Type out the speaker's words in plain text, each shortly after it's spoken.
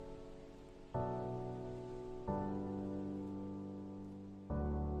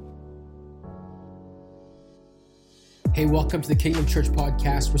Hey, welcome to the Kingdom Church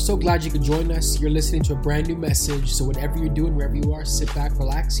Podcast. We're so glad you could join us. You're listening to a brand new message. So whatever you're doing, wherever you are, sit back,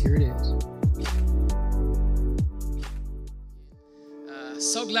 relax. Here it is.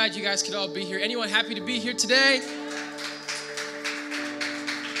 So glad you guys could all be here. Anyone happy to be here today?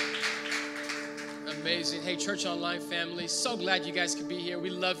 Amazing. Hey, Church Online family, so glad you guys could be here. We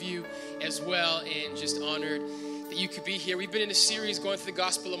love you as well and just honored that you could be here. We've been in a series going through the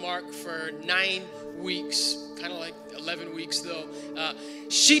Gospel of Mark for 9 weeks, kind of like 11 weeks though.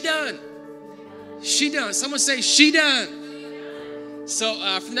 She done. Someone say, she done. So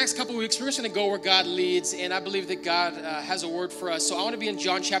for the next couple of weeks, we're just going to go where God leads, and I believe that God has a word for us. So I want to be in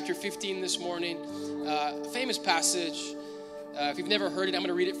John chapter 15 this morning, a famous passage. If you've never heard it, I'm going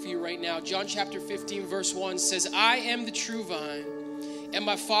to read it for you right now. John chapter 15, verse 1 says, I am the true vine, and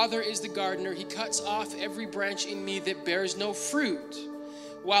my Father is the gardener. He cuts off every branch in me that bears no fruit,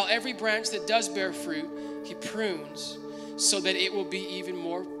 while every branch that does bear fruit, he prunes, so that it will be even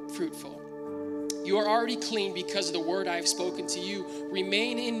more fruitful. You are already clean because of the word I have spoken to you.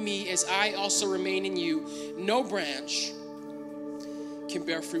 Remain in me as I also remain in you. No branch can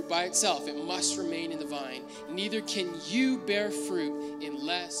bear fruit by itself. It must remain in the vine. Neither can you bear fruit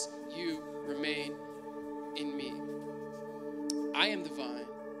unless you remain in me. I am the vine.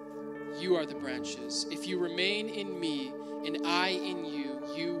 You are the branches. If you remain in me and I in you,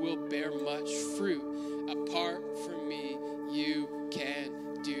 you will bear much fruit. Apart from me, you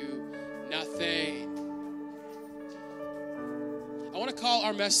can do nothing. I want to call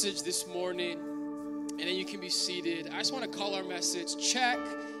our message this morning, and then you can be seated. I just want to call our message, check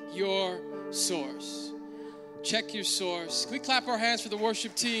your source. Check your source. Can we clap our hands for the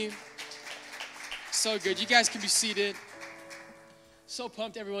worship team? So good. You guys can be seated. So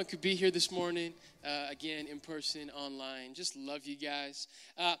pumped everyone could be here this morning. Again, in person, online. Just love you guys.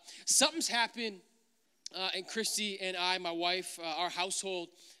 Something's happened in Christy and I, my wife, our household,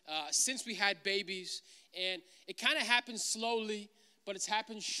 since we had babies. And it kind of happened slowly, but it's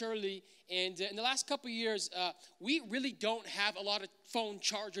happened surely. And in the last couple of years, we really don't have a lot of phone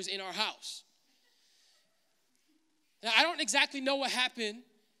chargers in our house. Now, I don't exactly know what happened,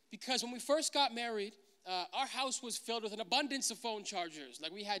 because when we first got married, our house was filled with an abundance of phone chargers.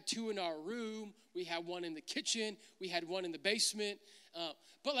 Like, we had 2 in our room, we had 1 in the kitchen, we had 1 in the basement.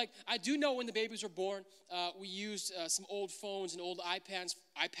 But like, I do know when the babies were born, we used some old phones and old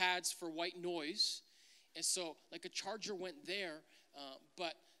iPads for white noise. And so like a charger went there,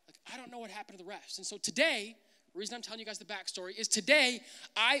 but like, I don't know what happened to the rest. And so today, the reason I'm telling you guys the backstory is today,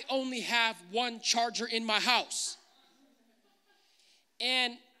 I only have 1 charger in my house.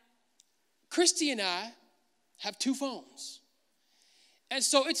 And Christy and I have 2 phones. And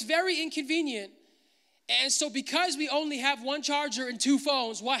so it's very inconvenient. And so because we only have 1 charger and 2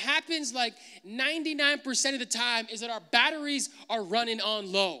 phones, what happens like 99% of the time is that our batteries are running on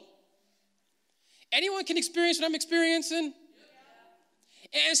low. Anyone can experience what I'm experiencing?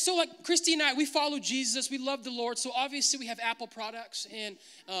 And so like Christy and I, we follow Jesus. We love the Lord. So obviously we have Apple products. And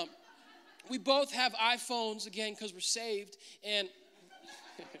we both have iPhones, again, because we're saved. And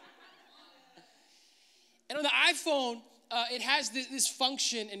on the iPhone, it has this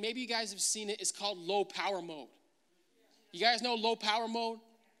function, and maybe you guys have seen it. It's called low power mode. You guys know low power mode?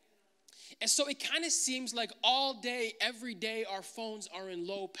 And so it kind of seems like all day, every day, our phones are in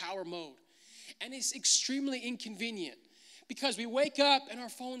low power mode. And it's extremely inconvenient because we wake up and our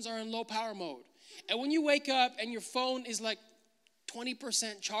phones are in low power mode. And when you wake up and your phone is like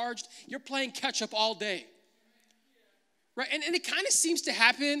 20% charged, you're playing catch up all day. Right, and it kind of seems to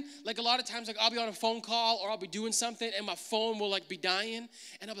happen, like a lot of times, like I'll be on a phone call or I'll be doing something and my phone will like be dying.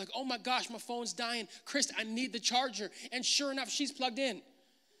 And I'll be like, oh my gosh, my phone's dying. Chris, I need the charger. And sure enough, she's plugged in. And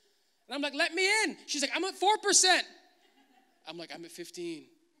I'm like, let me in. She's like, I'm at 4%. I'm like, I'm at 15.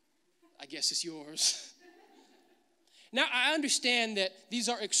 I guess it's yours. Now, I understand that these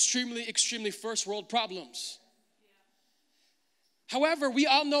are extremely, extremely first world problems. However, we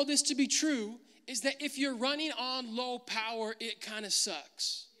all know this to be true, is that if you're running on low power, it kind of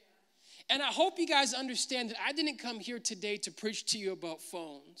sucks. And I hope you guys understand that I didn't come here today to preach to you about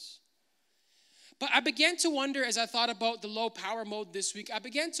phones. But I began to wonder, as I thought about the low power mode this week, I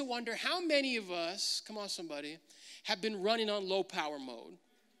began to wonder how many of us, come on somebody, have been running on low power mode.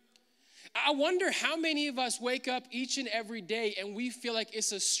 I wonder how many of us wake up each and every day and we feel like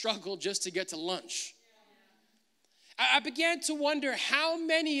it's a struggle just to get to lunch. I began to wonder how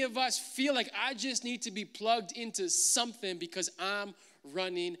many of us feel like I just need to be plugged into something because I'm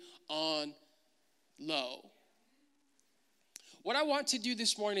running on low. What I want to do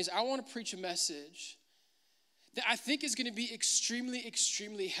this morning is I want to preach a message that I think is going to be extremely,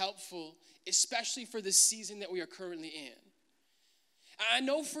 extremely helpful, especially for the season that we are currently in. I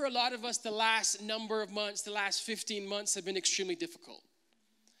know for a lot of us, the last number of months, the last 15 months have been extremely difficult.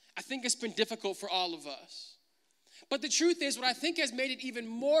 I think it's been difficult for all of us. But the truth is, what I think has made it even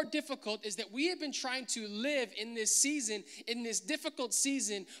more difficult is that we have been trying to live in this season, in this difficult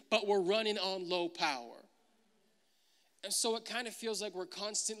season, but we're running on low power. And so it kind of feels like we're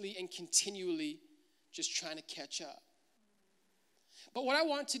constantly and continually just trying to catch up. But what I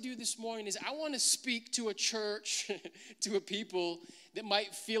want to do this morning is I want to speak to a church, to a people that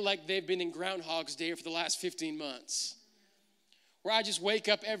might feel like they've been in Groundhog's Day for the last 15 months. Where I just wake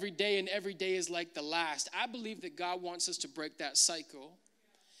up every day and every day is like the last. I believe that God wants us to break that cycle.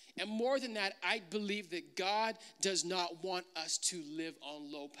 And more than that, I believe that God does not want us to live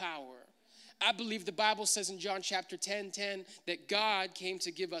on low power. I believe the Bible says in John chapter 10:10 that God came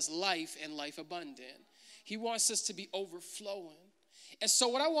to give us life and life abundant. He wants us to be overflowing. And so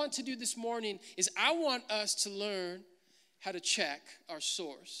what I want to do this morning is I want us to learn how to check our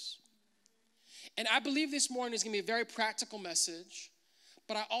source. And I believe this morning is going to be a very practical message,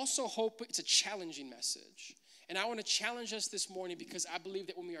 but I also hope it's a challenging message. And I want to challenge us this morning because I believe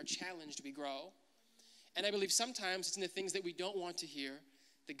that when we are challenged, we grow. And I believe sometimes it's in the things that we don't want to hear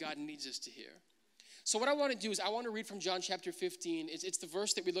that God needs us to hear. So what I want to do is I want to read from John chapter 15. It's the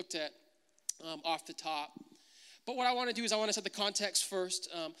verse that we looked at off the top. But what I want to do is I want to set the context first.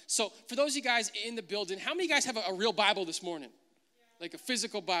 So for those of you guys in the building, how many of you guys have a real Bible this morning? Like a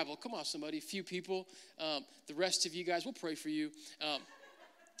physical Bible? Come on, somebody, a few people. The rest of you guys, we'll pray for you.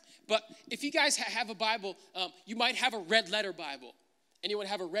 But if you guys have a Bible, you might have a red letter Bible. Anyone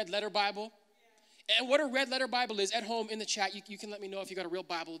have a red letter Bible? And what a red letter Bible is, at home in the chat, you can let me know if you got a real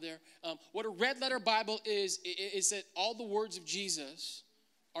Bible there. What a red letter Bible is that all the words of Jesus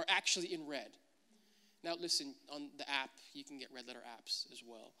are actually in red. Now listen, on the app, you can get red letter apps as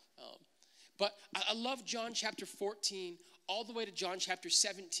well. But I love John chapter 14 all the way to John chapter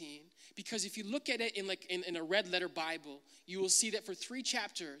 17, because if you look at it in a red letter Bible, you will see that for 3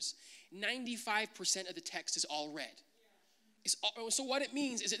 chapters, 95% of the text is all red. So what it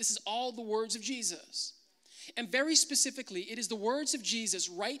means is that this is all the words of Jesus. And very specifically, it is the words of Jesus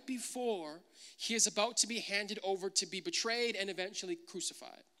right before he is about to be handed over to be betrayed and eventually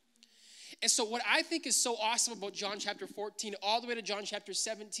crucified. And so what I think is so awesome about John chapter 14 all the way to John chapter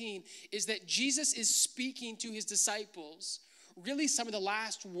 17 is that Jesus is speaking to his disciples really some of the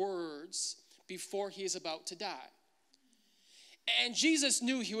last words before he is about to die. And Jesus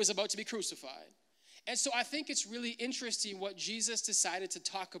knew he was about to be crucified. And so I think it's really interesting what Jesus decided to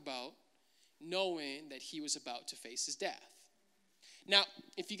talk about, knowing that he was about to face his death. Now,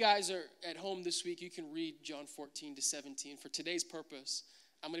 if you guys are at home this week, you can read John 14 to 17. For today's purpose,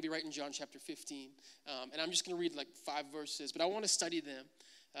 I'm going to be right in John chapter 15. And I'm just going to read like 5 verses, but I want to study them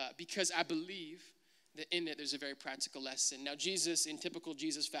because I believe that in it there's a very practical lesson. Now, Jesus, in typical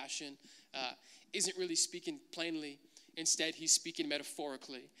Jesus fashion, isn't really speaking plainly. Instead, he's speaking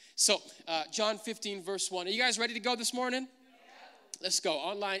metaphorically. So, John 15, verse 1. Are you guys ready to go this morning? Yeah. Let's go.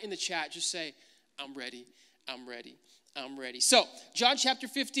 Online in the chat, just say, I'm ready, I'm ready, I'm ready. So, John chapter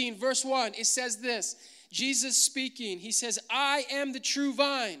 15, verse 1, it says this. Jesus speaking, he says, I am the true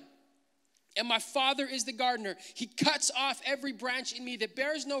vine, and my Father is the gardener. He cuts off every branch in me that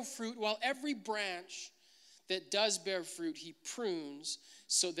bears no fruit, while every branch that does bear fruit, he prunes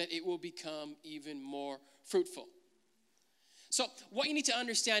so that it will become even more fruitful. So what you need to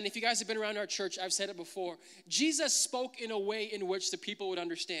understand, if you guys have been around our church, I've said it before, Jesus spoke in a way in which the people would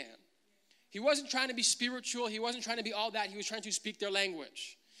understand. He wasn't trying to be spiritual. He wasn't trying to be all that. He was trying to speak their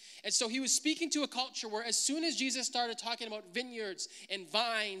language. And so he was speaking to a culture where as soon as Jesus started talking about vineyards and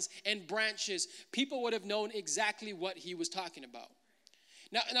vines and branches, people would have known exactly what he was talking about.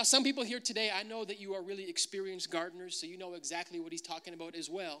 Now, some people here today, I know that you are really experienced gardeners, so you know exactly what he's talking about as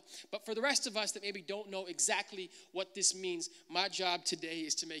well. But for the rest of us that maybe don't know exactly what this means, my job today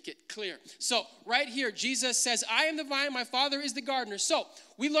is to make it clear. So right here, Jesus says, I am the vine, my Father is the gardener. So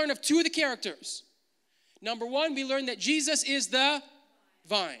we learn of 2 of the characters. Number 1, we learn that Jesus is the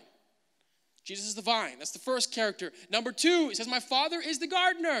vine. Jesus is the vine. That's the first character. Number 2, it says, my Father is the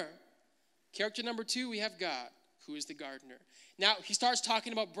gardener. Character number 2, we have God, who is the gardener. Now, he starts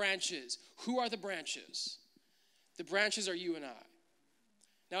talking about branches. Who are the branches? The branches are you and I.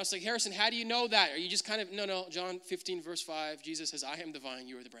 Now, it's like, Harrison, how do you know that? Are you just kind of, no, John 15, verse 5, Jesus says, I am the vine,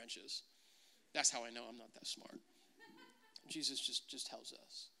 you are the branches. That's how I know I'm not that smart. Jesus just tells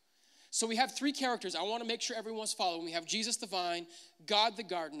us. So we have 3 characters. I want to make sure everyone's following. We have Jesus the vine, God the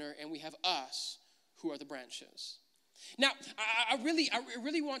gardener, and we have us who are the branches. Now, I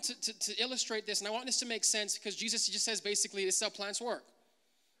really want to illustrate this, and I want this to make sense because Jesus just says basically this is how plants work.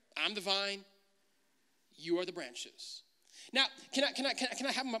 I'm the vine, you are the branches. Now, can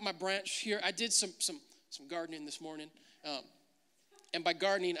I have my branch here? I did some gardening this morning, and by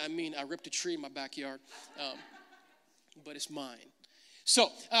gardening I mean I ripped a tree in my backyard, but it's mine. So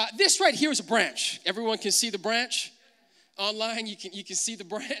this right here is a branch. Everyone can see the branch online. You can see the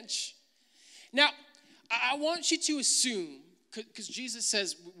branch. Now, I want you to assume, because Jesus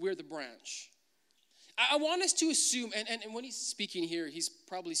says we're the branch. I want us to assume, and when he's speaking here, he's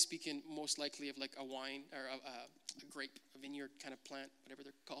probably speaking most likely of like a wine or a grape, a vineyard kind of plant, whatever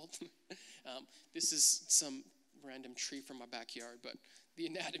they're called. This is some random tree from my backyard, but the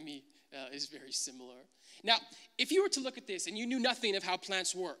anatomy is very similar. Now, if you were to look at this and you knew nothing of how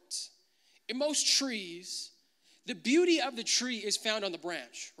plants worked, in most trees, the beauty of the tree is found on the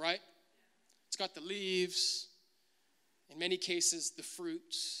branch, right? It's got the leaves, in many cases, the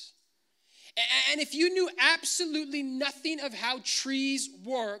fruits. And if you knew absolutely nothing of how trees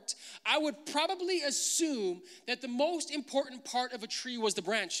worked, I would probably assume that the most important part of a tree was the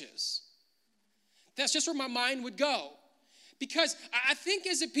branches. That's just where my mind would go. Because I think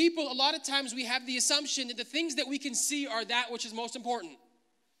as a people, a lot of times we have the assumption that the things that we can see are that which is most important.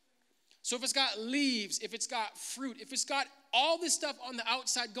 So if it's got leaves, if it's got fruit, if it's got all this stuff on the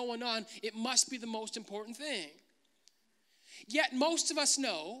outside going on, it must be the most important thing. Yet most of us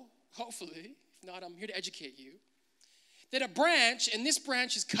know, hopefully, if not, I'm here to educate you, that a branch, and this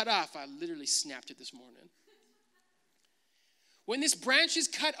branch is cut off. I literally snapped it this morning. When this branch is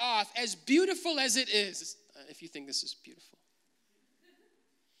cut off, as beautiful as it is, if you think this is beautiful,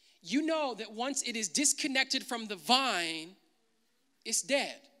 you know that once it is disconnected from the vine, it's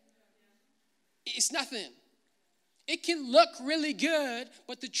dead. It's nothing. It can look really good,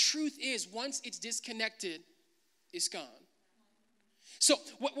 but the truth is, once it's disconnected, it's gone. So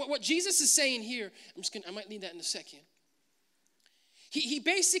what Jesus is saying here, I might need that in a second. He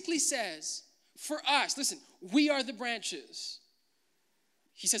basically says, for us, listen, we are the branches.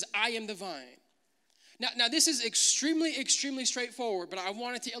 He says, I am the vine. Now this is extremely, extremely straightforward, but I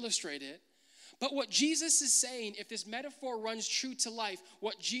wanted to illustrate it. But what Jesus is saying, if this metaphor runs true to life,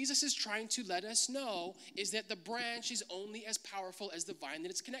 what Jesus is trying to let us know is that the branch is only as powerful as the vine that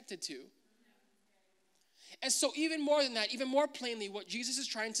it's connected to. And so even more than that, even more plainly, what Jesus is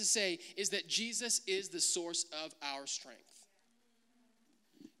trying to say is that Jesus is the source of our strength.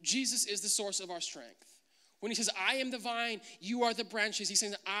 Jesus is the source of our strength. When he says, I am the vine, you are the branches, he's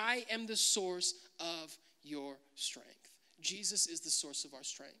saying that I am the source of your strength. Jesus is the source of our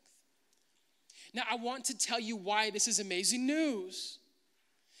strength. Now, I want to tell you why this is amazing news.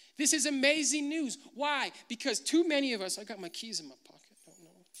 This is amazing news. Why? Because too many of us, I got my keys in my pocket, don't know.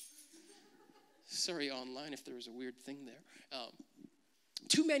 Sorry, online, if there was a weird thing there.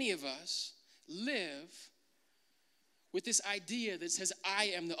 Too many of us live with this idea that says, I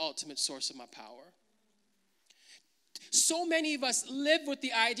am the ultimate source of my power. So many of us live with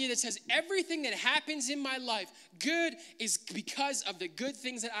the idea that says everything that happens in my life, good is because of the good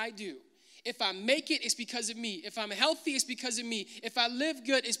things that I do. If I make it, it's because of me. If I'm healthy, it's because of me. If I live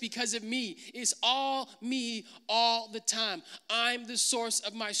good, it's because of me. It's all me all the time. I'm the source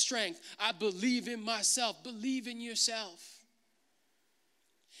of my strength. I believe in myself. Believe in yourself.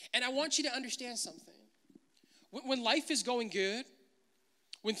 And I want you to understand something. When life is going good,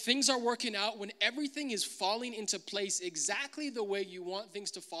 when things are working out, when everything is falling into place exactly the way you want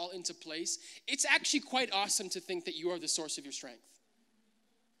things to fall into place, it's actually quite awesome to think that you are the source of your strength.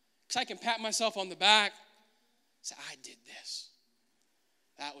 Because I can pat myself on the back, say, I did this.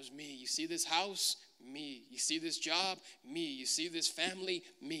 That was me. You see this house? Me. You see this job? Me. You see this family?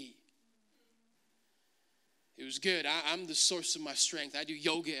 Me. It was good. I'm the source of my strength. I do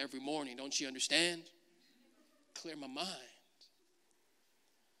yoga every morning. Don't you understand? Clear my mind.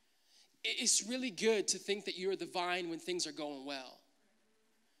 It's really good to think that you're the vine when things are going well.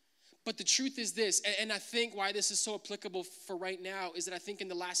 But the truth is this, and I think why this is so applicable for right now is that I think in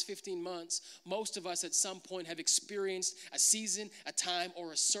the last 15 months, most of us at some point have experienced a season, a time,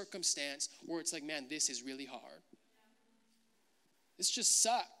 or a circumstance where it's like, man, this is really hard. This just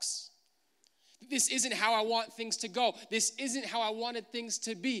sucks. This isn't how I want things to go. This isn't how I wanted things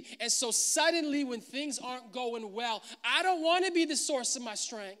to be. And so suddenly when things aren't going well, I don't want to be the source of my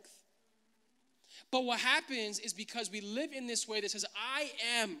strength. But what happens is because we live in this way that says, I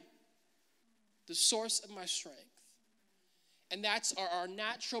am the source of my strength. And that's our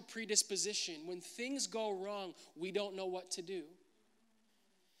natural predisposition. When things go wrong, we don't know what to do.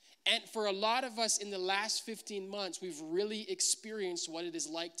 And for a lot of us in the last 15 months, we've really experienced what it is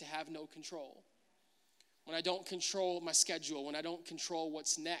like to have no control. when I don't control my schedule, when I don't control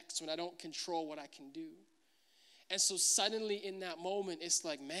what's next, when I don't control what I can do. And so suddenly in that moment, it's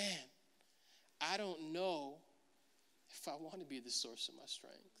like, man, I don't know if I want to be the source of my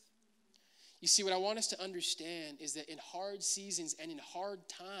strength. You see, what I want us to understand is that in hard seasons and in hard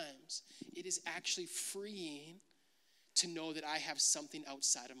times, it is actually freeing to know that I have something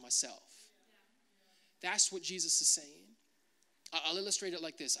outside of myself. That's what Jesus is saying. I'll illustrate it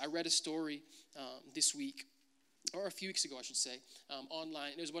like this. I read a story this week, or a few weeks ago, I should say,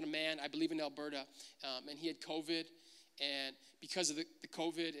 online. It was about a man, I believe in Alberta, and he had COVID. And because of the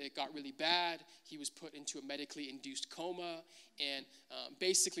COVID, it got really bad. He was put into a medically induced coma. And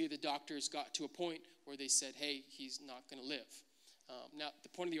basically, the doctors got to a point where they said, hey, he's not going to live. Now, the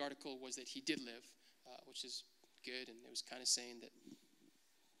point of the article was that he did live, which is good. And it was kind of saying that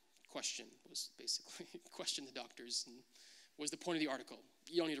question the doctors, and was the point of the article.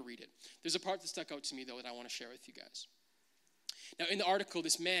 You don't need to read it. There's a part that stuck out to me, though, that I want to share with you guys. Now, in the article,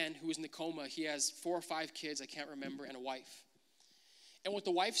 this man who was in the coma, he has 4 or 5 kids, I can't remember, and a wife. And what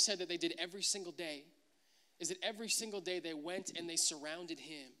the wife said that they did every single day is that every single day they went and they surrounded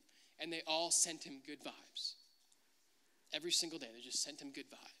him, and they all sent him good vibes. Every single day, they just sent him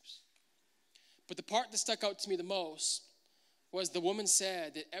good vibes. But the part that stuck out to me the most was the woman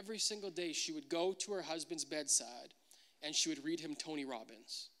said that every single day she would go to her husband's bedside and she would read him Tony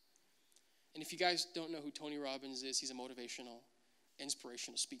Robbins. And if you guys don't know who Tony Robbins is, he's a motivational,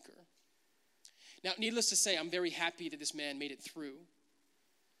 inspirational speaker. Now, needless to say, I'm very happy that this man made it through.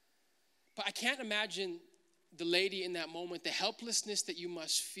 But I can't imagine the lady in that moment, the helplessness that you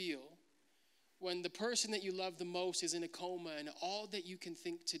must feel when the person that you love the most is in a coma and all that you can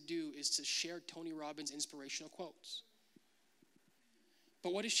think to do is to share Tony Robbins' inspirational quotes.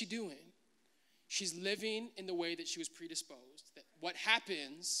 But what is she doing? She's living in the way that she was predisposed. That what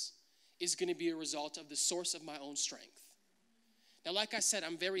happens is going to be a result of the source of my own strength. Now, like I said,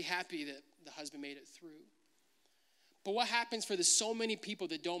 I'm very happy that the husband made it through. But what happens for the so many people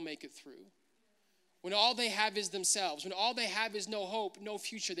that don't make it through? When all they have is themselves, when all they have is no hope, no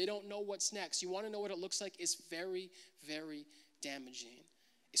future, they don't know what's next. You want to know what it looks like? It's very, very damaging.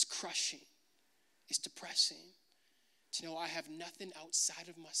 It's crushing. It's depressing to know I have nothing outside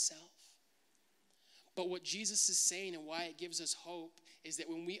of myself. But what Jesus is saying and why it gives us hope is that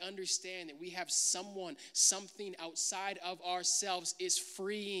when we understand that we have someone, something outside of ourselves is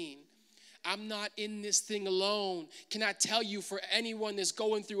freeing. I'm not in this thing alone. Can I tell you, for anyone that's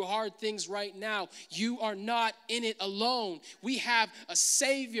going through hard things right now, you are not in it alone. We have a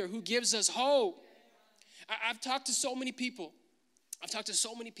Savior who gives us hope. I've talked to so many people.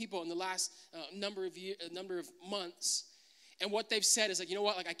 In the last number of months, and what they've said is like, you know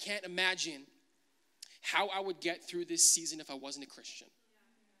what? Like, I can't imagine how I would get through this season if I wasn't a Christian.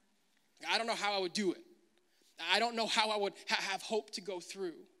 I don't know how I would do it. I don't know how I would have hope to go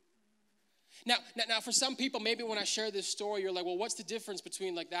through. Now, for some people, maybe when I share this story, you're like, well, what's the difference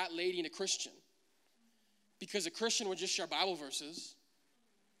between like that lady and a Christian? Because a Christian would just share Bible verses.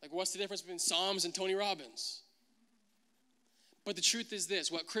 Like, what's the difference between Psalms and Tony Robbins? But the truth is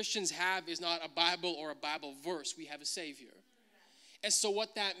this, what Christians have is not a Bible or a Bible verse. We have a Savior. And so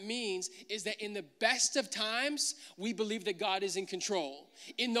what that means is that in the best of times, we believe that God is in control.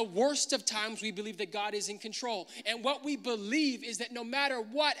 In the worst of times, we believe that God is in control. And what we believe is that no matter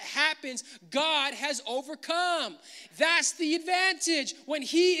what happens, God has overcome. That's the advantage when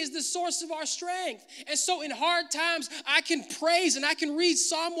He is the source of our strength. And so in hard times, I can praise and I can read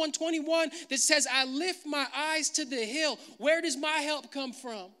Psalm 121 that says, I lift my eyes to the hill. Where does my help come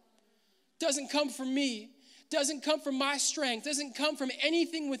from? Doesn't come from me. Doesn't come from my strength, doesn't come from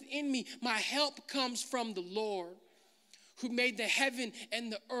anything within me. My help comes from the Lord who made the heaven and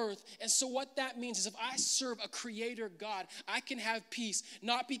the earth. And so what that means is if I serve a creator God, I can have peace,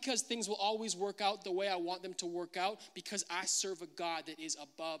 not because things will always work out the way I want them to work out, because I serve a God that is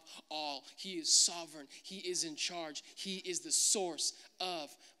above all. He is sovereign. He is in charge. He is the source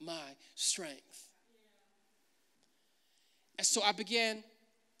of my strength. And so I began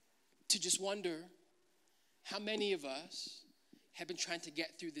to just wonder, how many of us have been trying to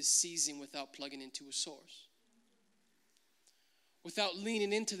get through this season without plugging into a source? Without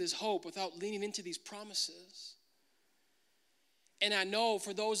leaning into this hope, without leaning into these promises. And I know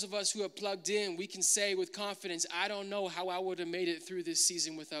for those of us who have plugged in, we can say with confidence, I don't know how I would have made it through this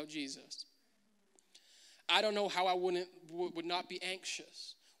season without Jesus. I don't know how I would not be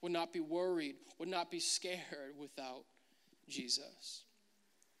anxious, would not be worried, would not be scared without Jesus.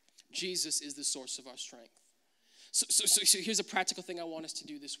 Jesus is the source of our strength. So here's a practical thing I want us to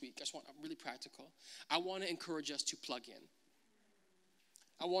do this week. I'm really practical. I want to encourage us to plug in.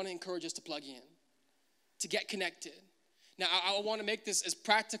 I want to encourage us to plug in. to get connected. Now, I want to make this as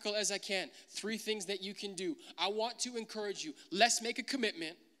practical as I can. 3 things that you can do. I want to encourage you. Let's make a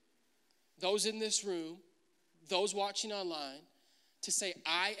commitment, those in this room, those watching online, to say,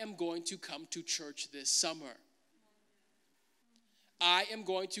 I am going to come to church this summer. I am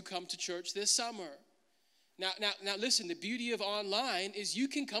going to come to church this summer. Now, listen, the beauty of online is you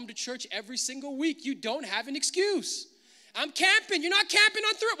can come to church every single week. You don't have an excuse. I'm camping. You're not camping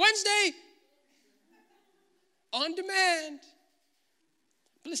on Wednesday. On demand.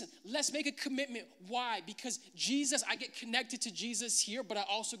 But listen, let's make a commitment. Why? Because Jesus, I get connected to Jesus here, but I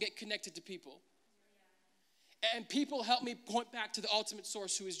also get connected to people. And people help me point back to the ultimate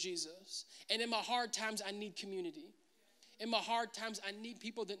source, who is Jesus. And in my hard times, I need community. In my hard times, I need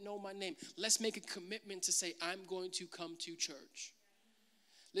people that know my name. Let's make a commitment to say, I'm going to come to church.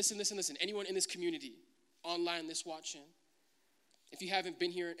 Listen. Anyone in this community, online, this watching, if you haven't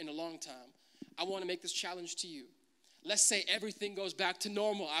been here in a long time, I want to make this challenge to you. Let's say everything goes back to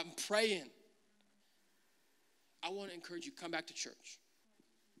normal. I'm praying. I want to encourage you, come back to church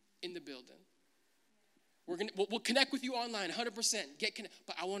in the building. We'll connect with you online, 100%.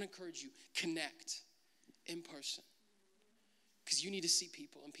 But I want to encourage you, connect in person. Because you need to see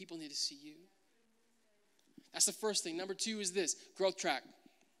people, and people need to see you. That's the first thing. Number 2 is this, Growth Track.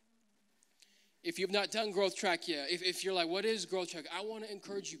 If you've not done Growth Track yet, if you're like, what is Growth Track? I want to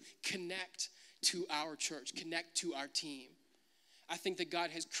encourage you, connect to our church, connect to our team. I think that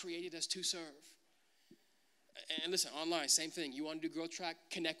God has created us to serve. And listen, online, same thing. You want to do Growth Track?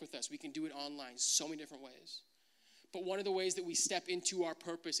 Connect with us. We can do it online, so many different ways. But one of the ways that we step into our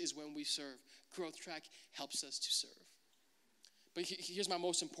purpose is when we serve. Growth Track helps us to serve. But here's my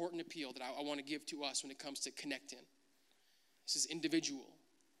most important appeal that I want to give to us when it comes to connecting. This is individual.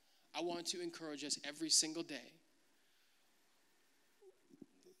 I want to encourage us every single day.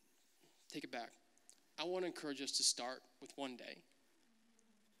 Take it back. I want to encourage us to start with one day.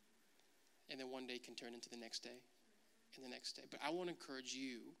 And then one day can turn into the next day and the next day. But I want to encourage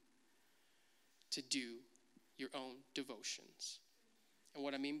you to do your own devotions. And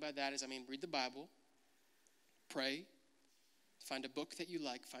what I mean by that is, read the Bible, pray, find a book that you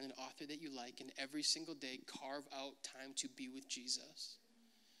like, find an author that you like, and every single day carve out time to be with Jesus.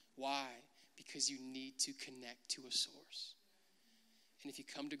 Why? Because you need to connect to a source. And if you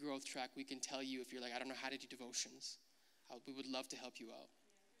come to Growth Track, we can tell you, if you're like, I don't know how to do devotions, we would love to help you out.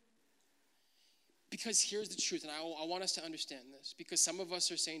 Because here's the truth, and I want us to understand this, because some of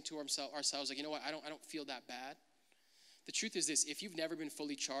us are saying to ourselves, like, you know what, I don't feel that bad. The truth is this, if you've never been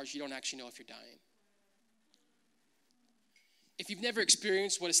fully charged, you don't actually know if you're dying. If you've never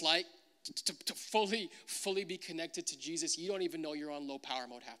experienced what it's like to fully be connected to Jesus, you don't even know you're on low power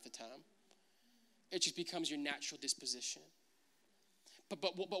mode half the time. It just becomes your natural disposition.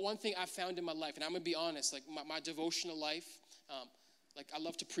 But one thing I found in my life, and I'm going to be honest, like my devotional life, like I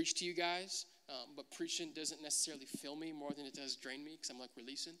love to preach to you guys, but preaching doesn't necessarily fill me more than it does drain me because I'm like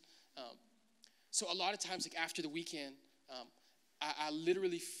releasing. So a lot of times, like after the weekend, I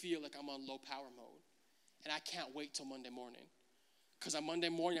literally feel like I'm on low power mode. And I can't wait till Monday morning. Because on Monday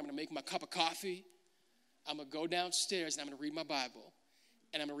morning, I'm going to make my cup of coffee. I'm going to go downstairs and I'm going to read my Bible.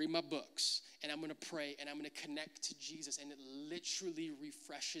 And I'm going to read my books. And I'm going to pray. And I'm going to connect to Jesus. And it literally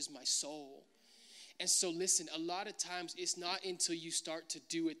refreshes my soul. And so listen, a lot of times it's not until you start to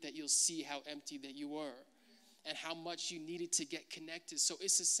do it that you'll see how empty that you were. And how much you needed to get connected. So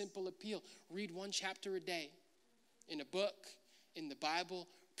it's a simple appeal. Read 1 chapter a day. In a book, in the Bible.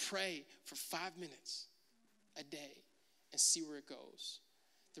 Pray for 5 minutes a day. And see where it goes.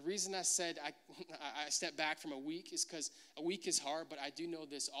 The reason I said I step back from a week is because a week is hard, but I do know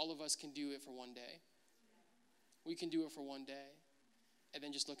this. All of us can do it for one day. We can do it for one day. And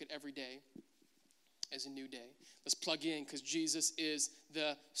then just look at every day as a new day. Let's plug in because Jesus is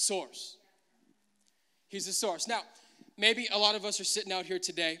the source. He's the source. Now, maybe a lot of us are sitting out here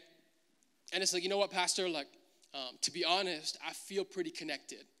today, and it's like, you know what, Pastor? Like, to be honest, I feel pretty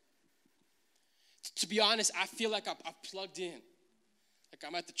connected. To be honest, I feel like I've plugged in. Like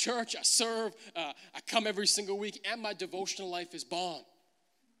I'm at the church, I serve, I come every single week, and my devotional life is bomb.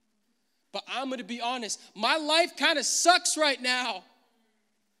 But I'm going to be honest, my life kind of sucks right now.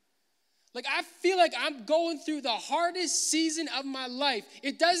 Like I feel like I'm going through the hardest season of my life.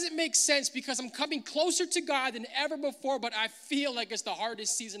 It doesn't make sense because I'm coming closer to God than ever before, but I feel like it's the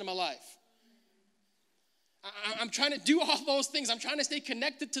hardest season of my life. I'm trying to do all those things. I'm trying to stay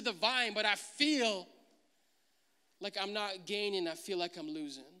connected to the vine, but I feel like I'm not gaining. I feel like I'm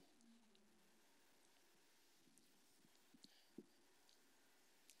losing.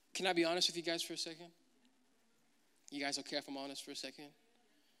 Can I be honest with you guys for a second? You guys okay if I'm honest for a second?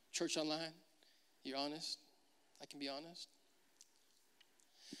 Church online? You're honest? I can be honest.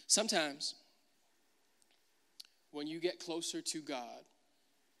 Sometimes, when you get closer to God,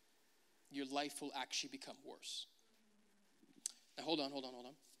 your life will actually become worse. Now, hold on.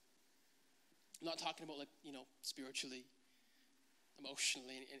 I'm not talking about, spiritually,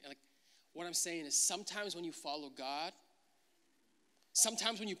 emotionally. And what I'm saying is sometimes when you follow God,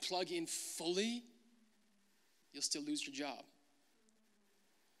 sometimes when you plug in fully, you'll still lose your job.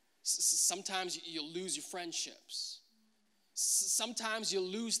 Sometimes you'll lose your friendships. Sometimes you'll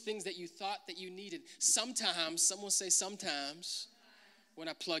lose things that you thought that you needed. Sometimes, someone say sometimes, when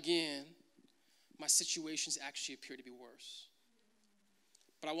I plug in, my situations actually appear to be worse.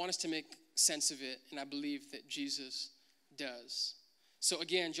 But I want us to make sense of it, and I believe that Jesus does. So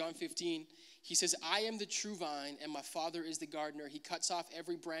again, John 15, he says, I am the true vine, and my Father is the gardener. He cuts off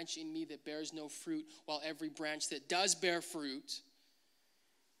every branch in me that bears no fruit, while every branch that does bear fruit,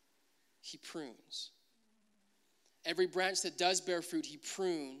 he prunes. Every branch that does bear fruit, he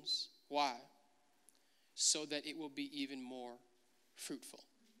prunes. Why? So that it will be even more fruitful.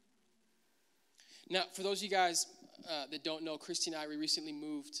 Now, for those of you guys that don't know, Christy and I, we recently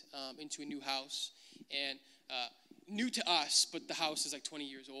moved into a new house. And new to us, but the house is like 20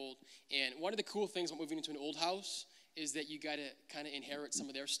 years old. And one of the cool things about moving into an old house is that you got to kind of inherit some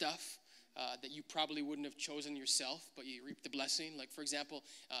of their stuff that you probably wouldn't have chosen yourself, but you reap the blessing. Like, for example,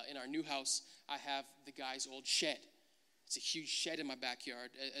 in our new house, I have the guy's old shed. It's a huge shed in my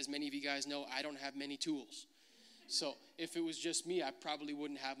backyard. As many of you guys know, I don't have many tools. So if it was just me, I probably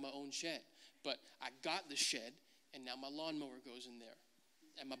wouldn't have my own shed. But I got the shed, and now my lawnmower goes in there,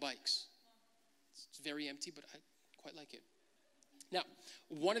 and my bikes. It's very empty, but I quite like it. Now,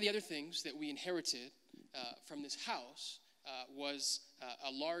 one of the other things that we inherited from this house was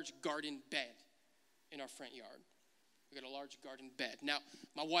a large garden bed in our front yard. We got a large garden bed. Now,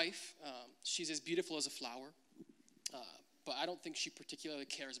 my wife, she's as beautiful as a flower, but I don't think she particularly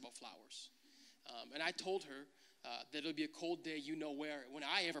cares about flowers. And I told her that it'll be a cold day, you know where, when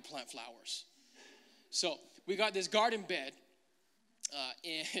I ever plant flowers. So we got this garden bed,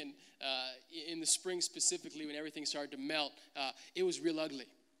 and in the spring specifically, when everything started to melt, it was real ugly.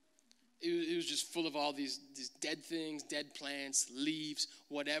 It was just full of all these dead things, dead plants, leaves,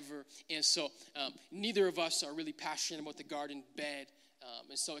 whatever. And so neither of us are really passionate about the garden bed.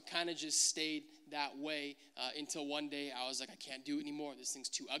 And so it kind of just stayed that way until one day I was like, I can't do it anymore. This thing's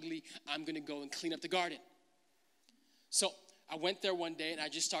too ugly. I'm going to go and clean up the garden. So I went there one day and I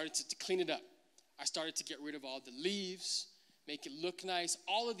just started to clean it up. I started to get rid of all the leaves, make it look nice,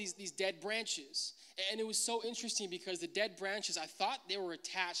 all of these dead branches. And it was so interesting because the dead branches, I thought they were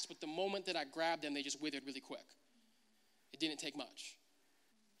attached, but the moment that I grabbed them, they just withered really quick. It didn't take much.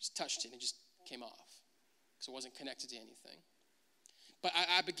 Just touched it and it just came off because it wasn't connected to anything. But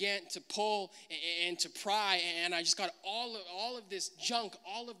I began to pull and to pry, and I just got all of this junk,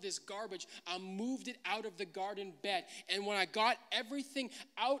 all of this garbage. I moved it out of the garden bed. And when I got everything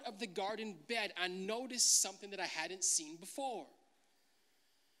out of the garden bed, I noticed something that I hadn't seen before.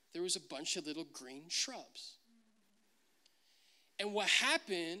 There was a bunch of little green shrubs. And what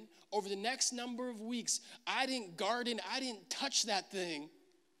happened over the next number of weeks, I didn't garden, I didn't touch that thing,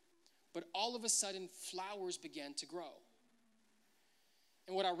 but all of a sudden, flowers began to grow.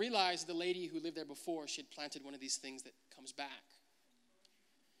 And what I realized, the lady who lived there before, she had planted one of these things that comes back.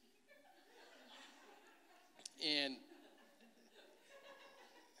 And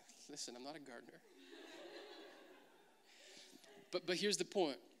listen, I'm not a gardener. But here's the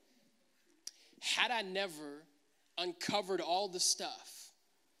point. Had I never uncovered all the stuff,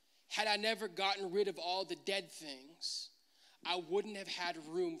 had I never gotten rid of all the dead things, I wouldn't have had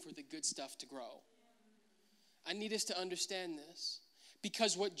room for the good stuff to grow. I need us to understand this.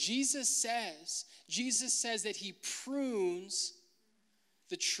 Because what Jesus says that he prunes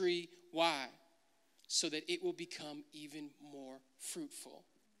the tree. Why? So that it will become even more fruitful.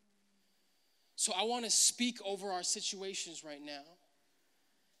 So I want to speak over our situations right now.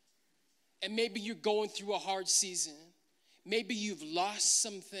 And maybe you're going through a hard season. Maybe you've lost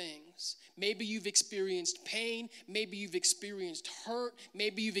some things. Maybe you've experienced pain. Maybe you've experienced hurt.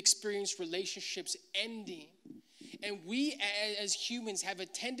 Maybe you've experienced relationships ending. And we as humans have a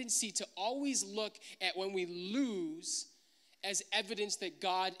tendency to always look at when we lose as evidence that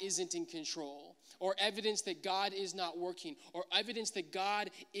God isn't in control, or evidence that God is not working, or evidence that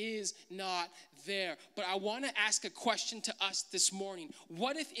God is not there. But I want to ask a question to us this morning.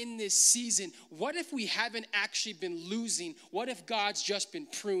 What if in this season, what if we haven't actually been losing? What if God's just been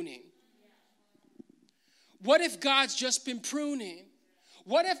pruning? What if God's just been pruning?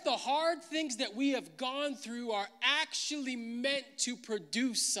 What if the hard things that we have gone through are actually meant to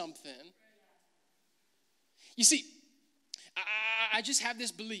produce something? You see, I just have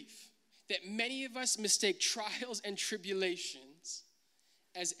this belief that many of us mistake trials and tribulations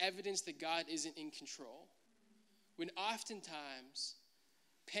as evidence that God isn't in control, when oftentimes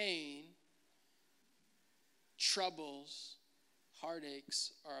pain, troubles,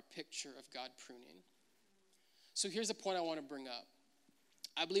 heartaches are a picture of God pruning. So here's a point I want to bring up.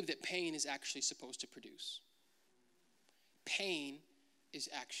 I believe that pain is actually supposed to produce. Pain is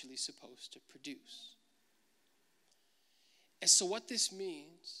actually supposed to produce. And so what this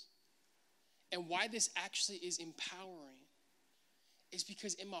means, and why this actually is empowering, is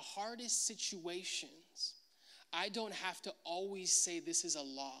because in my hardest situations, I don't have to always say this is a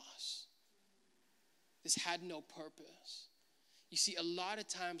loss. This had no purpose. You see, a lot of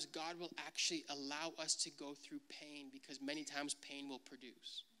times God will actually allow us to go through pain because many times pain will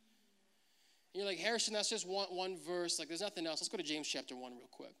produce. And you're like, Harrison, that's just one verse. Like, there's nothing else. Let's go to James chapter 1 real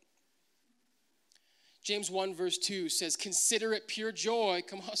quick. James 1 verse 2 says, consider it pure joy,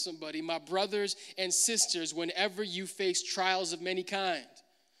 come on somebody, my brothers and sisters, whenever you face trials of many kind.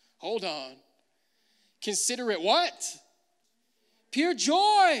 Hold on. Consider it what? Pure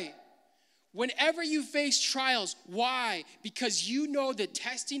joy. Whenever you face trials. Why? Because you know the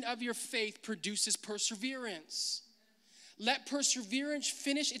testing of your faith produces perseverance. Let perseverance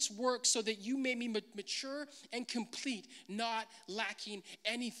finish its work so that you may be mature and complete, not lacking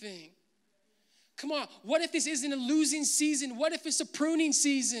anything. Come on, what if this isn't a losing season? What if it's a pruning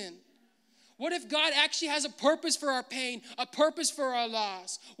season? What if God actually has a purpose for our pain, a purpose for our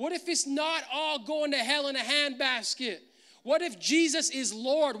loss? What if it's not all going to hell in a handbasket? What if Jesus is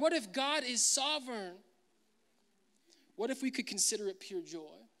Lord? What if God is sovereign? What if we could consider it pure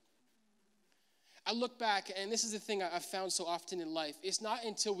joy? I look back, and this is the thing I've found so often in life. It's not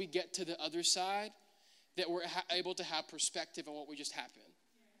until we get to the other side that we're able to have perspective on what we just happened.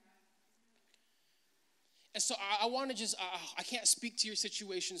 And so I want to just, I can't speak to your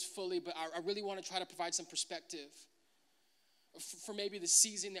situations fully, but I really want to try to provide some perspective for maybe the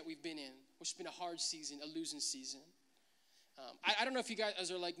season that we've been in, which has been a hard season, a losing season. I don't know if you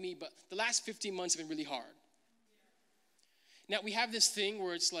guys are like me, but the last 15 months have been really hard. Now, we have this thing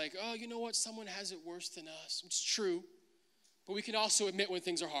where it's like, oh, you know what? Someone has it worse than us. It's true. But we can also admit when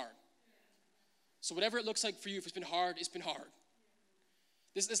things are hard. So whatever it looks like for you, if it's been hard, it's been hard.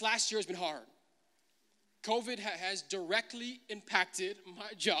 This last year has been hard. COVID has directly impacted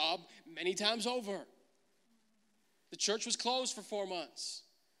my job many times over. The church was closed for 4 months.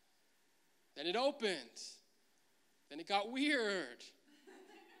 Then it opened. Then it got weird.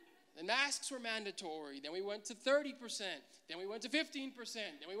 The masks were mandatory. Then we went to 30%. Then we went to 15%.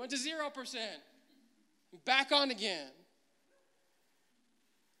 Then we went to 0%. Back on again.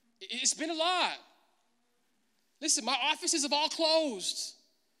 It's been a lot. Listen, my offices have all closed.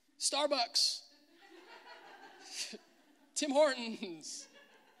 Starbucks. Tim Hortons.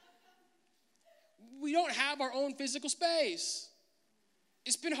 We don't have our own physical space.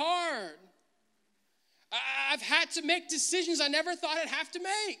 It's been hard. I've had to make decisions I never thought I'd have to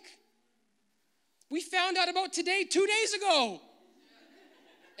make. We found out about today 2 days ago.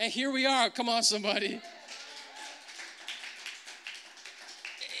 And here we are. Come on, somebody.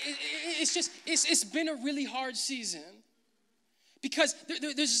 It's been a really hard season. Because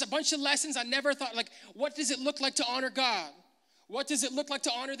there's just a bunch of lessons I never thought, like, what does it look like to honor God? What does it look like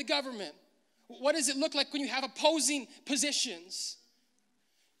to honor the government? What does it look like when you have opposing positions?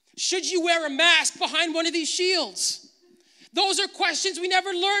 Should you wear a mask behind one of these shields? Those are questions we never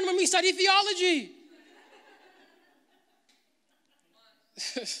learn when we study theology.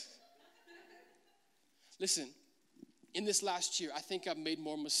 Listen, in this last year, I think I've made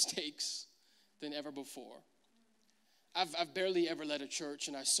more mistakes than ever before. I've barely ever led a church,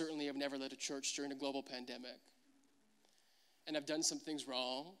 and I certainly have never led a church during a global pandemic. And I've done some things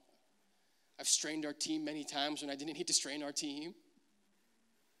wrong. I've strained our team many times when I didn't need to strain our team.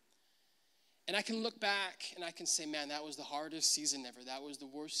 And I can look back and I can say, man, that was the hardest season ever. That was the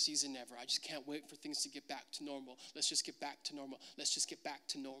worst season ever. I just can't wait for things to get back to normal. Let's just get back to normal. Let's just get back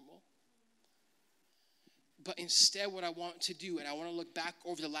to normal. But instead, what I want to do, and I want to look back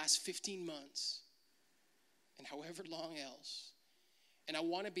over the last 15 months and however long else, and I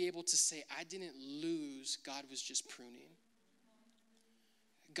want to be able to say, I didn't lose. God was just pruning.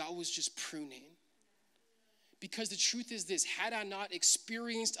 God was just pruning. Because the truth is this, had I not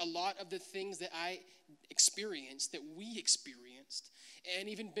experienced a lot of the things that I experienced, that we experienced, and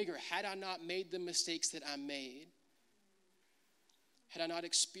even bigger, had I not made the mistakes that I made, had I not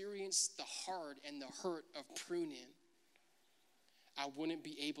experienced the hard and the hurt of pruning, I wouldn't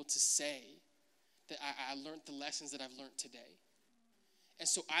be able to say that I learned the lessons that I've learned today. And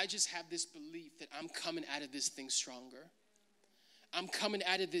so I just have this belief that I'm coming out of this thing stronger. I'm coming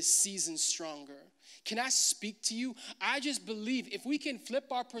out of this season stronger. Can I speak to you? I just believe if we can flip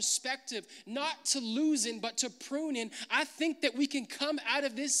our perspective, not to losing, but to pruning, I think that we can come out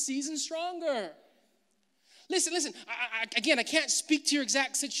of this season stronger. Listen, again, I can't speak to your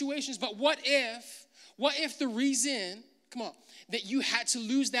exact situations, but what if the reason, that you had to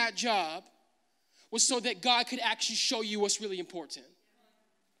lose that job was so that God could actually show you what's really important?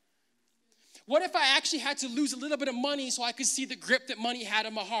 What if I actually had to lose a little bit of money so I could see the grip that money had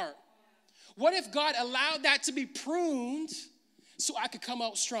on my heart? What if God allowed that to be pruned so I could come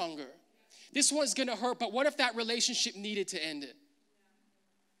out stronger? This one's gonna hurt, but what if that relationship needed to end it?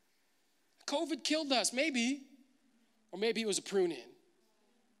 COVID killed us, maybe. Or maybe it was a pruning.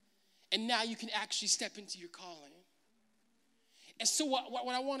 And now you can actually step into your calling. And so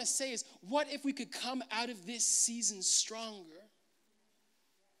what I want to say is, what if we could come out of this season stronger?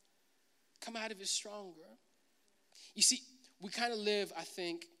 Come out of it stronger. You see, we kind of live, I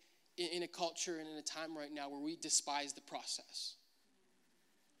think, in a culture and in a time right now where we despise the process.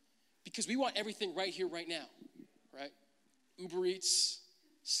 Because we want everything right here, right now, right? Uber Eats,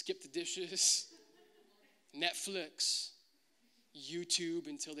 skip the dishes, Netflix, YouTube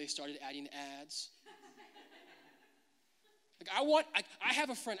until they started adding ads. I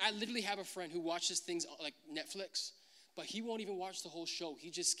literally have a friend who watches things like Netflix, but he won't even watch the whole show. He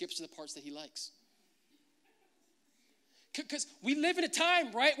just skips to the parts that he likes. Because we live in a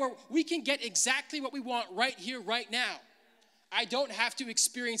time, right, where we can get exactly what we want right here, right now. I don't have to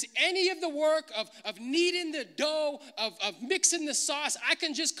experience any of the work of kneading the dough, of mixing the sauce. I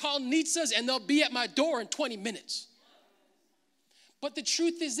can just call Nitzas and they'll be at my door in 20 minutes. But the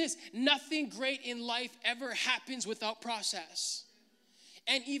truth is this, nothing great in life ever happens without process.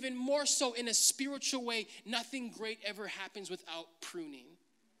 And even more so in a spiritual way, nothing great ever happens without pruning.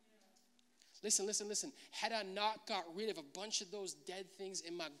 Listen. Had I not got rid of a bunch of those dead things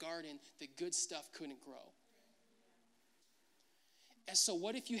in my garden, the good stuff couldn't grow. And so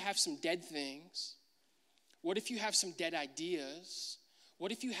what if you have some dead things? What if you have some dead ideas?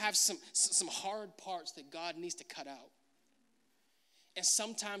 What if you have some hard parts that God needs to cut out? And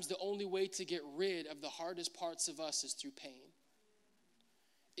sometimes the only way to get rid of the hardest parts of us is through pain.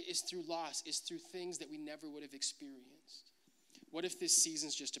 It is through loss. It's through things that we never would have experienced. What if this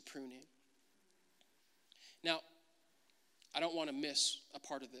season's just a pruning? Now, I don't want to miss a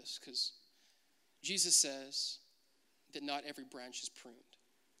part of this because Jesus says that not every branch is pruned.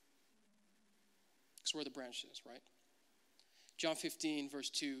 Because we're the branches, right? John 15, verse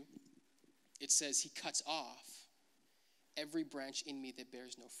 2, it says, he cuts off every branch in me that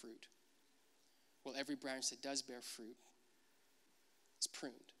bears no fruit. Well, every branch that does bear fruit is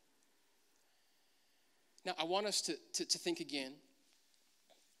pruned. Now, I want us to think again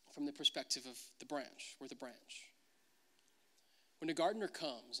from the perspective of the branch. We're the branch. When a gardener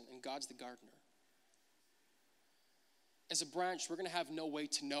comes, and God's the gardener, as a branch, we're going to have no way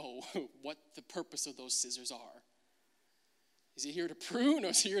to know what the purpose of those scissors are. Is he here to prune or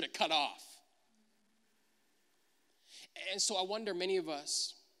is he here to cut off? And so I wonder, many of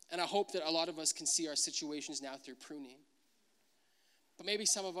us, and I hope that a lot of us can see our situations now through pruning. But maybe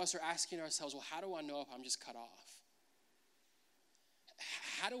some of us are asking ourselves, well, how do I know if I'm just cut off?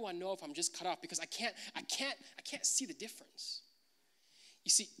 How do I know if I'm just cut off? Because I can't see the difference. You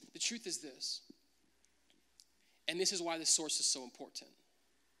see, the truth is this, and this is why the source is so important.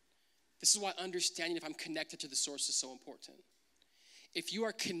 This is why understanding if I'm connected to the source is so important. If you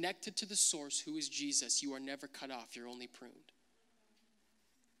are connected to the source, who is Jesus, you are never cut off, you're only pruned.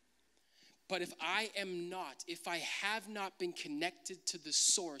 But if I have not been connected to the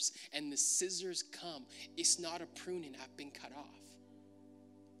source and the scissors come, it's not a pruning, I've been cut off.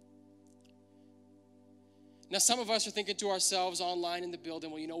 Now, some of us are thinking to ourselves online in the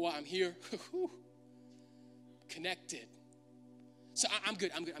building, well, you know what, I'm here, connected. So I'm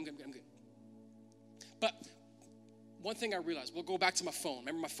good. But one thing I realized, we'll go back to my phone.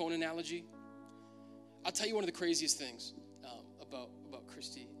 Remember my phone analogy? I'll tell you one of the craziest things about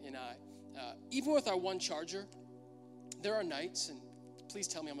Christy and I. Even with our one charger, there are nights, and please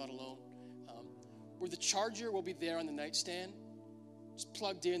tell me I'm not alone, where the charger will be there on the nightstand, just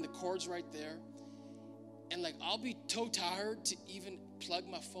plugged in, the cord's right there. And I'll be too tired to even plug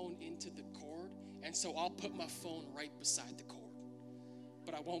my phone into the cord, and so I'll put my phone right beside the cord.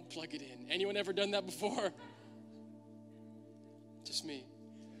 But I won't plug it in. Anyone ever done that before? Just me.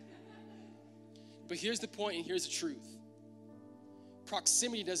 But here's the point and here's the truth.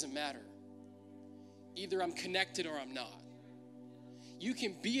 Proximity doesn't matter. Either I'm connected or I'm not. You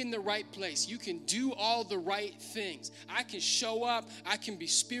can be in the right place. You can do all the right things. I can show up. I can be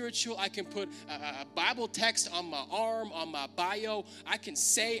spiritual. I can put a Bible text on my arm, on my bio. I can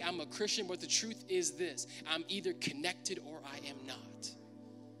say I'm a Christian, but the truth is this. I'm either connected or I am not.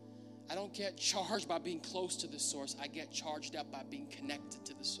 I don't get charged by being close to the source. I get charged up by being connected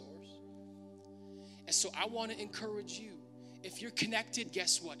to the source. And so I want to encourage you. If you're connected,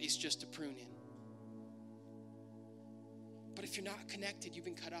 guess what? It's just a pruning. But if you're not connected, you've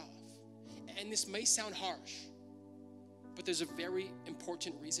been cut off. And this may sound harsh, but there's a very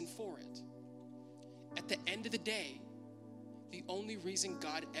important reason for it. At the end of the day, the only reason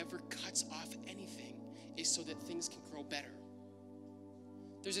God ever cuts off anything is so that things can grow better.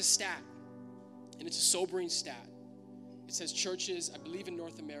 There's a stat, and it's a sobering stat. It says churches, I believe in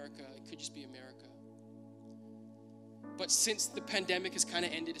North America, it could just be America. But since the pandemic has kind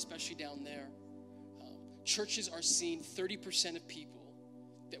of ended, especially down there, churches are seeing 30% of people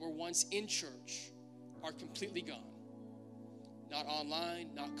that were once in church are completely gone. Not online,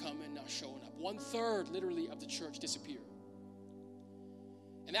 not coming, not showing up. 1/3 literally of the church disappeared.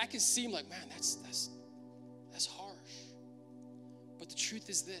 And that can seem like, man, that's harsh. But the truth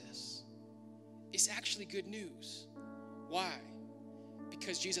is this. It's actually good news. Why?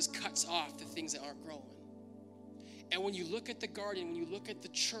 Because Jesus cuts off the things that aren't growing. And when you look at the garden, when you look at the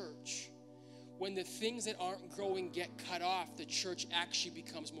church, when the things that aren't growing get cut off, the church actually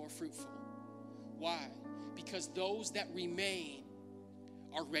becomes more fruitful. Why? Because those that remain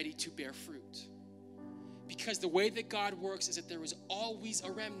are ready to bear fruit. Because the way that God works is that there is always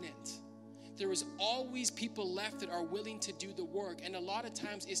a remnant. There is always people left that are willing to do the work. And a lot of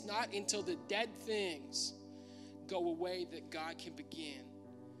times it's not until the dead things go away that God can begin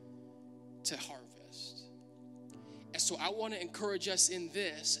to harvest. And so I want to encourage us in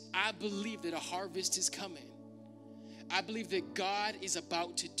this. I believe that a harvest is coming. I believe that God is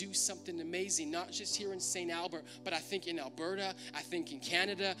about to do something amazing, not just here in St. Albert, but I think in Alberta, I think in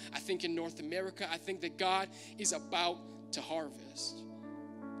Canada, I think in North America. I think that God is about to harvest.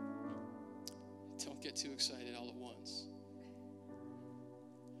 Don't get too excited all at once.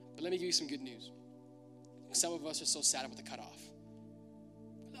 But let me give you some good news. Some of us are so sad about the cutoff.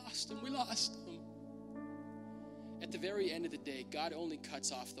 We lost them. At the very end of the day, God only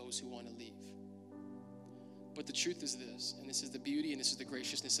cuts off those who want to leave. But the truth is this, and this is the beauty and this is the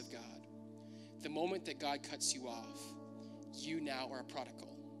graciousness of God. The moment that God cuts you off, you now are a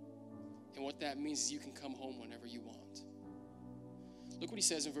prodigal. And what that means is you can come home whenever you want. Look what he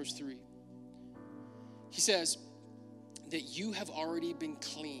says in verse 3. He says that you have already been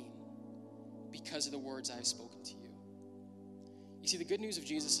clean because of the words I have spoken to you. You see, the good news of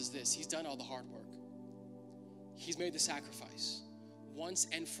Jesus is this. He's done all the hard work. He's made the sacrifice once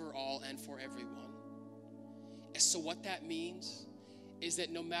and for all and for everyone. And so what that means is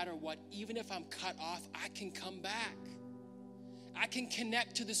that no matter what, even if I'm cut off, I can come back. I can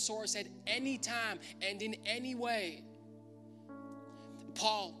connect to the source at any time and in any way.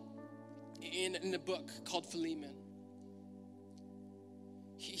 Paul, in a book called Philemon,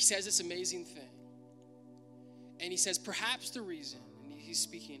 he says this amazing thing. And he says, perhaps the reason, and he's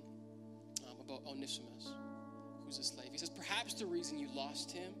speaking about Onesimus, who's a slave. He says, perhaps the reason you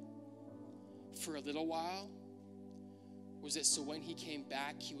lost him for a little while was that so when he came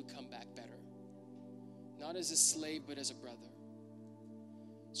back, he would come back better. Not as a slave, but as a brother.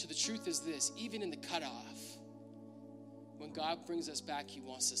 So the truth is this, even in the cutoff, when God brings us back, he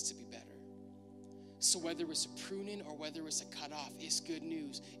wants us to be better. So whether it's a pruning or whether it's a cutoff, it's good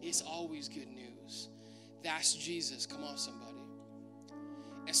news. It's always good news. That's Jesus. Come on, somebody.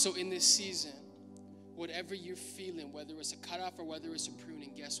 And so in this season, whatever you're feeling, whether it's a cutoff or whether it's a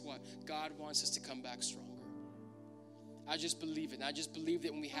pruning, guess what? God wants us to come back stronger. I just believe it. And I just believe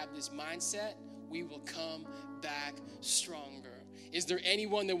that when we have this mindset, we will come back stronger. Is there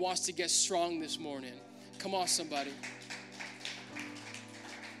anyone that wants to get strong this morning? Come on, somebody.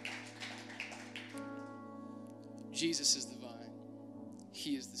 Jesus is the vine.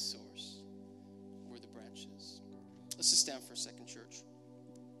 He is the source. We're the branches. Let's just stand for a second, church.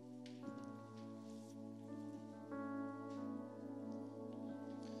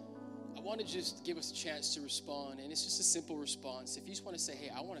 I want to just give us a chance to respond, and it's just a simple response. If you just want to say, hey,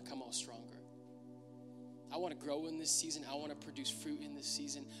 I want to come out stronger. I want to grow in this season. I want to produce fruit in this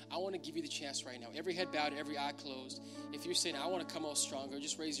season. I want to give you the chance right now. Every head bowed, every eye closed. If you're saying, I want to come out stronger,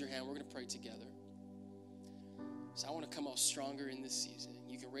 just raise your hand. We're going to pray together. So I want to come out stronger in this season.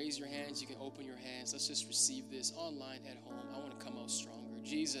 You can raise your hands. You can open your hands. Let's just receive this online at home. I want to come out stronger.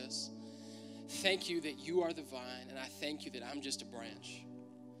 Jesus, thank you that you are the vine, and I thank you that I'm just a branch.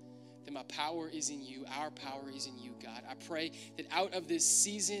 that my power is in you, our power is in you, God. I pray that out of this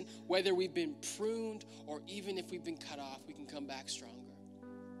season, whether we've been pruned or even if we've been cut off, we can come back stronger.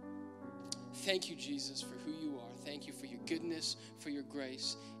 Thank you, Jesus, for who you are. Thank you for your goodness, for your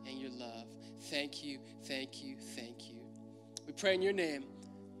grace, and your love. Thank you, thank you, thank you. We pray in your name.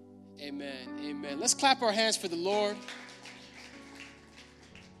 Amen, amen. Let's clap our hands for the Lord.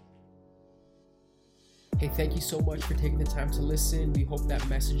 Hey, thank you so much for taking the time to listen. We hope that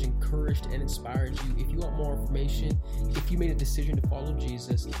message encouraged and inspired you. If you want more information, if you made a decision to follow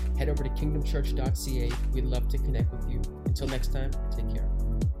Jesus, head over to kingdomchurch.ca. We'd love to connect with you. Until next time, take care.